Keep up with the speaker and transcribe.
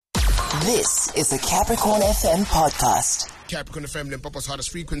This is the Capricorn FM podcast. Capricorn FM, Limpopo's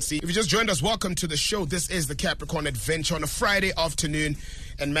hottest frequency. If you just joined us, welcome to the show. This is the Capricorn Adventure on a Friday afternoon.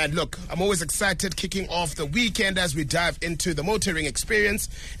 And man, look, I'm always excited kicking off the weekend as we dive into the motoring experience.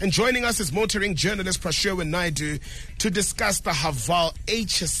 And joining us is motoring journalist Prashirwin Naidu to discuss the Haval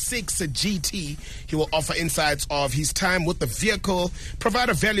H6 GT. He will offer insights of his time with the vehicle, provide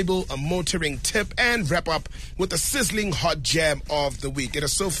a valuable motoring tip, and wrap up with a sizzling hot jam of the week. It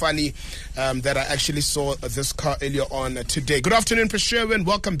is so funny that I actually saw this car earlier on today. Good afternoon, Prashirwin.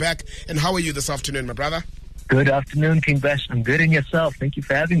 Welcome back. And how are you this afternoon, my brother? Good afternoon, King Bash. I'm good, and yourself? Thank you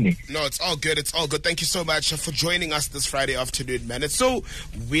for having me. No, it's all good. It's all good. Thank you so much for joining us this Friday afternoon, man. It's so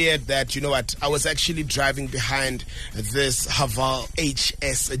weird that, you know what, I was actually driving behind this Haval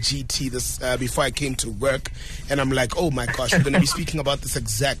H6 GT this before I came to work, and I'm like, oh my gosh, we're going to be speaking about this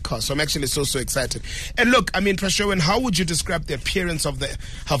exact car. So I'm actually so excited. And look, I mean, Prashirwin, how would you describe the appearance of the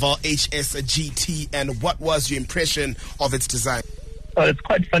Haval H6 GT, and what was your impression of its design? Oh, it's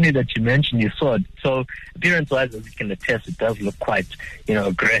quite funny that you mentioned you saw it. So appearance-wise, as you can attest, it does look quite,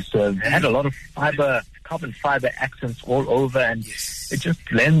 aggressive. It had a lot of carbon fiber accents all over, and it just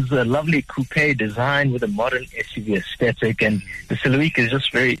blends a lovely coupe design with a modern SUV aesthetic. And the silhouette is just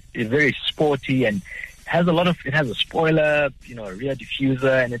very sporty, and it has a spoiler, a rear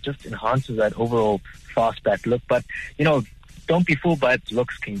diffuser, and it just enhances that overall fastback look. But, don't be fooled by its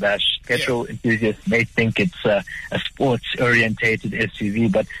looks, King Bash. Petrol enthusiasts may think it's a sports-orientated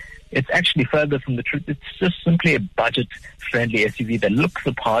SUV, but it's actually further from the truth. It's just simply a budget-friendly SUV that looks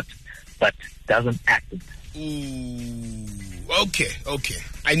the part, but doesn't act it. Ooh, okay.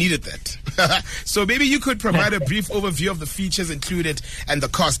 I needed that. So maybe you could provide a brief overview of the features included and the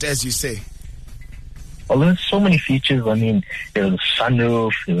cost, as you say. Well, there's so many features. I mean, there was a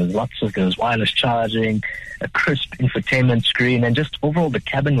sunroof, there was wireless charging, a crisp infotainment screen, and just overall the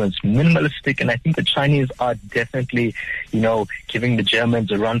cabin was minimalistic. And I think the Chinese are definitely, giving the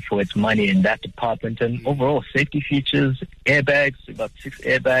Germans a run for its money in that department. And overall safety features, airbags, about 6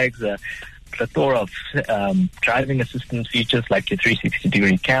 airbags, a plethora of driving assistance features like your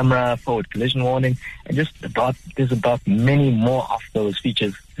 360-degree camera, forward collision warning, and there's about many more of those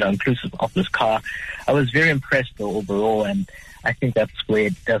features that are inclusive of this car. I was very impressed though overall, and I think that's where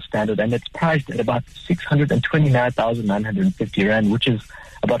it does stand out. And it's priced at about 629,950 Rand, which is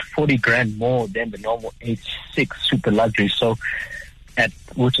about 40 grand more than the normal H6 super luxury. So,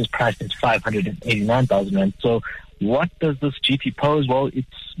 which is priced at 589,000 Rand. So, what does this GT pose? Well,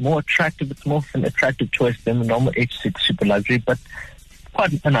 it's more attractive. It's more of an attractive choice than the normal H6 super luxury, but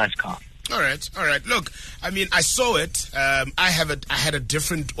quite a nice car. All right. Look, I mean, I saw it. I had a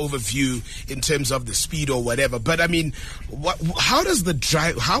different overview in terms of the speed or whatever. But I mean, how is the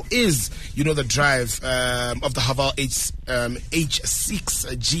drive of the Haval H6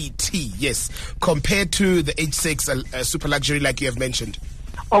 GT? Yes, compared to the H6 super luxury, like you have mentioned.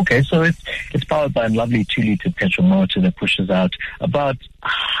 Okay, so it's powered by a lovely 2-liter petrol motor that pushes out about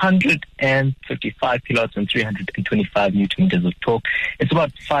 155 kilowatts and 325 newton meters of torque. It's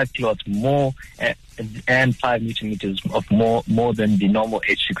about 5 kilowatts more and 5 newton meters of more than the normal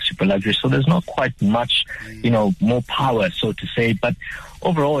H6 super luxury. So there's not quite much, more power, so to say. But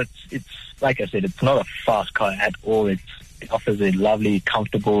overall, it's like I said, it's not a fast car at all. It offers a lovely,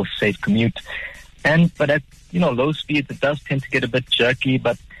 comfortable, safe commute. But at low speeds, it does tend to get a bit jerky.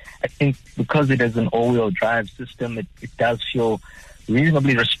 But I think because it is an all-wheel drive system, it does feel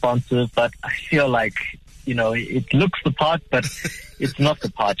reasonably responsive. But I feel like it looks the part, but it's not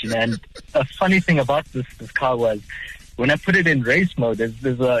the part. And a funny thing about this car was when I put it in race mode,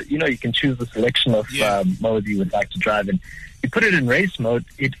 there's a you can choose the selection of modes you would like to drive, and you put it in race mode,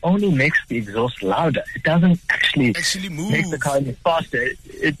 it only makes the exhaust louder. It doesn't actually move. Make the car any faster.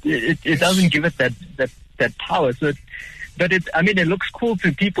 It doesn't give it that power. So, it looks cool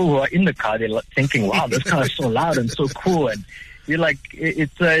to people who are in the car. They're thinking, "Wow, this car is so loud and so cool." And you're like,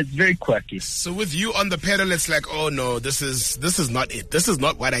 it's very quirky. So with you on the pedal, it's like, oh no, this is not it. This is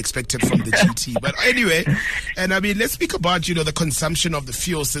not what I expected from the GT. But anyway, and I mean, let's speak about the consumption of the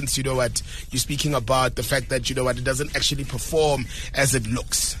fuel, since you're speaking about the fact that it doesn't actually perform as it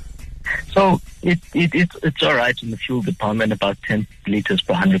looks. So it's all right in the fuel department, about 10 liters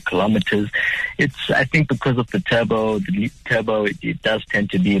per 100 kilometers. I think because of the turbo, it does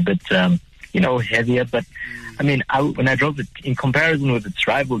tend to be a bit heavier. But I mean, when I drove it in comparison with its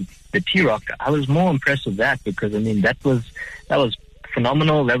rival, the T-Roc, I was more impressed with that because I mean that was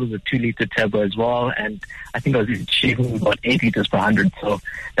phenomenal. That was a 2-liter turbo as well, and I think I was achieving about 8 liters per 100. So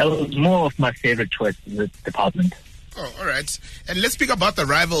that was more of my favorite choice in the department. Oh, all right. And let's speak about the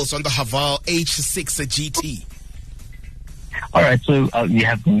rivals on the Haval H6 GT. All right, so we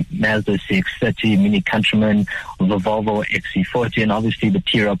have the Mazda CX-30, Mini Countryman, the Volvo XC40, and obviously the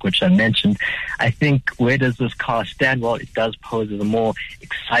T-Roc, which I mentioned. I think, where does this car stand? Well, it does pose as a more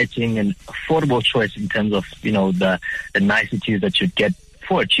exciting and affordable choice in terms of, the niceties that you'd get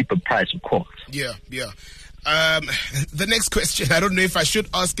for a cheaper price, of course. Yeah. The next question, I don't know if I should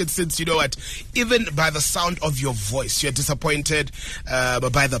ask it, since, you know what, even by the sound of your voice, you're disappointed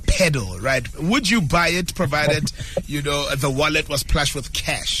by the pedal, right? Would you buy it provided, the wallet was plush with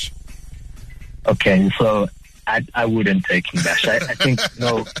cash? Okay, so I wouldn't take cash. I think,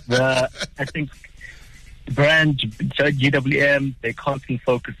 I think brand GWM, their constant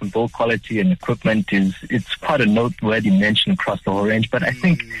focus on build quality and equipment it's quite a noteworthy mention across the whole range. But I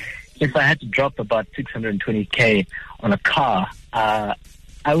think if I had to drop about 620K on a car, I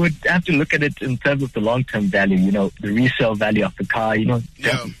would have to look at it in terms of the long-term value, the resale value of the car.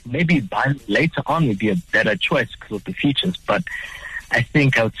 Maybe buying later on would be a better choice because of the features. But I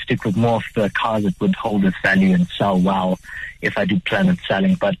think I would stick with more of the cars that would hold its value and sell well if I do plan on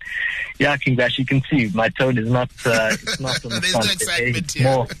selling. But yeah, King Bash, you can see my tone is not it's not on the There's front. no excitement It's here.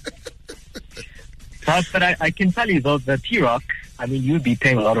 more. But I can tell you though, the T-Roc, you'd be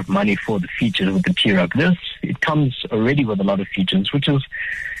paying a lot of money for the features with the T-Roc. It comes already with a lot of features,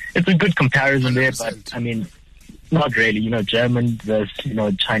 it's a good comparison 100%. there, but not really. German versus,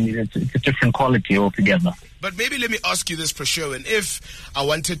 Chinese, it's a different quality altogether. But maybe let me ask you this, Prashirwin. If I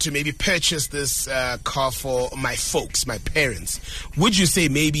wanted to maybe purchase this car for my folks, my parents, would you say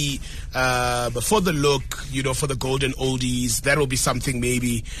maybe for the look, for the golden oldies, that will be something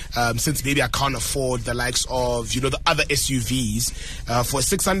maybe, since maybe I can't afford the likes of, the other SUVs, for a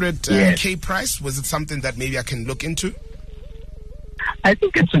 600K price, was it something that maybe I can look into? I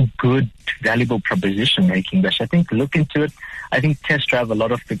think it's a good, valuable proposition making, Bash. I think look into it. I think test drive a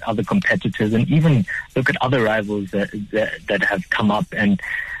lot of the other competitors and even look at other rivals that have come up. And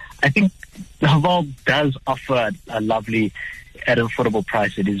I think Haval does offer a lovely, at an affordable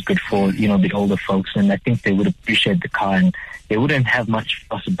price. It is good for, the older folks. And I think they would appreciate the car and they wouldn't have much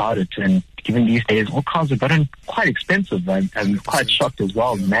fuss about it. And given these days, all cars have gotten quite expensive. I'm quite shocked as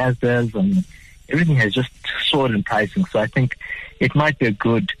well. Mazdas, everything has just soared in pricing. So I think it might be a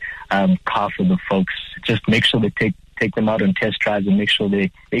good car for the folks. Just make sure they take them out on test drives and make sure they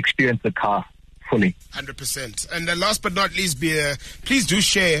experience the car fully. 100%. And last but not least, please do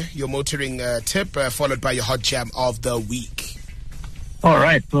share your motoring tip, followed by your hot jam of the week. All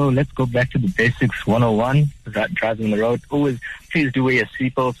right, so let's go back to the basics 101, driving the road. Always, please do wear your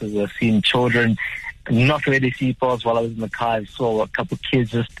seatbelts, as I've seen children not wear their seatbelts while I was in the car. I saw a couple of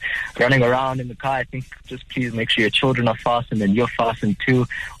kids just running around in the car. I think just please make sure your children are fastened and you're fastened too.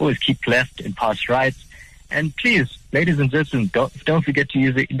 Always keep left and pass right. And please, ladies and gentlemen, don't forget to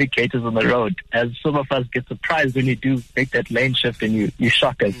use the indicators on the road, as some of us get surprised when you do make that lane shift and you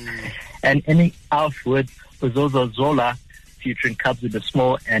shock us. And ending off with Uzozo Zola featuring Kabza De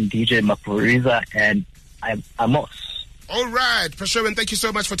Small and DJ Mapuriza and Amos. All right, Prashirwin, thank you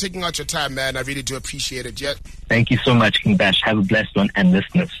so much for taking out your time, man. I really do appreciate it. Yeah. Thank you so much, King Bash. Have a blessed one, and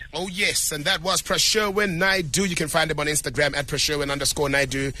listeners. Oh, yes, and that was Prashirwin Naidu. You can find him on Instagram at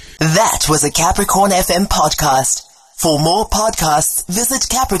Prashirwin_Naidu. That was a Capricorn FM podcast. For more podcasts, visit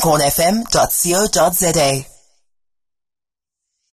capricornfm.co.za.